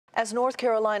As North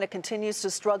Carolina continues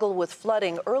to struggle with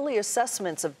flooding, early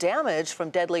assessments of damage from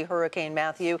deadly Hurricane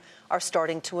Matthew are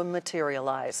starting to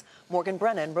materialize. Morgan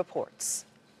Brennan reports.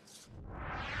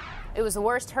 It was the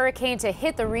worst hurricane to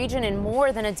hit the region in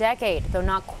more than a decade, though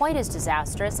not quite as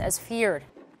disastrous as feared.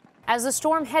 As the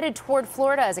storm headed toward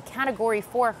Florida as a Category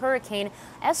 4 hurricane,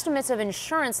 estimates of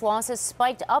insurance losses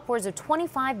spiked upwards of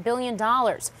 $25 billion,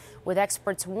 with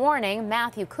experts warning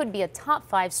Matthew could be a top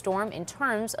 5 storm in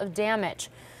terms of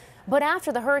damage. But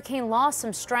after the hurricane lost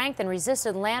some strength and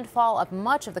resisted landfall up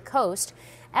much of the coast,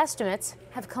 estimates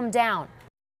have come down.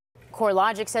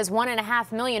 CoreLogic says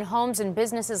 1.5 million homes and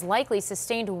businesses likely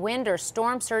sustained wind or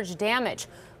storm surge damage,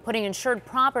 putting insured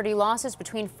property losses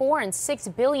between $4 and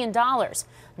 $6 billion,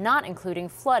 not including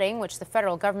flooding, which the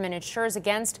federal government insures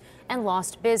against, and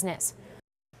lost business.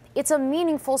 It's a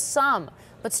meaningful sum,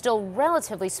 but still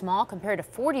relatively small compared to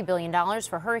 $40 billion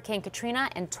for Hurricane Katrina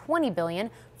and $20 billion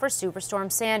for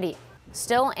Superstorm Sandy.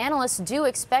 Still, analysts do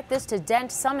expect this to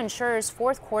dent some insurers'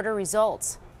 fourth quarter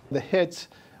results. The hits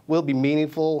will be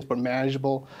meaningful but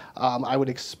manageable. I would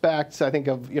expect, I think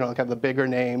of, kind of the bigger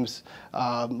names,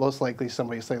 most likely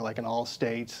somebody say like an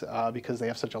Allstate, because they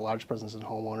have such a large presence in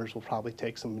homeowners, will probably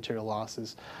take some material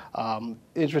losses.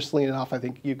 Interestingly enough, I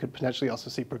think you could potentially also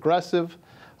see Progressive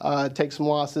take some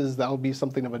losses. That would be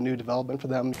something of a new development for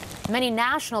them. Many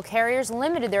national carriers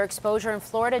limited their exposure in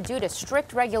Florida due to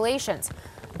strict regulations.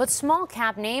 But small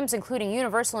cap names, including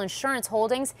Universal Insurance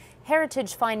Holdings,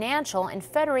 Heritage Financial, and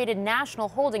Federated National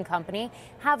Holding Company,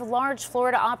 have large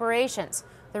Florida operations.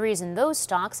 The reason those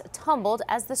stocks tumbled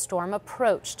as the storm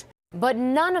approached. But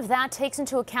none of that takes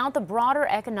into account the broader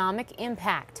economic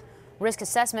impact. Risk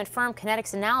assessment firm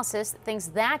Kinetics Analysis thinks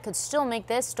that could still make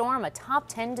this storm a top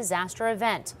 10 disaster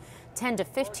event. $10 to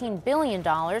 $15 billion,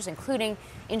 including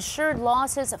insured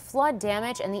losses, flood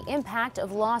damage, and the impact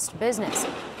of lost business.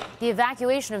 The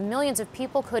evacuation of millions of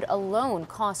people could alone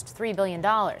cost $3 billion.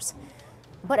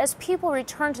 But as people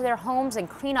return to their homes and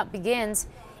cleanup begins,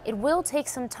 it will take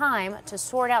some time to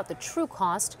sort out the true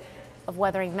cost of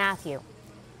weathering Matthew.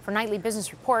 For Nightly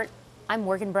Business Report, I'm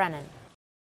Morgan Brennan.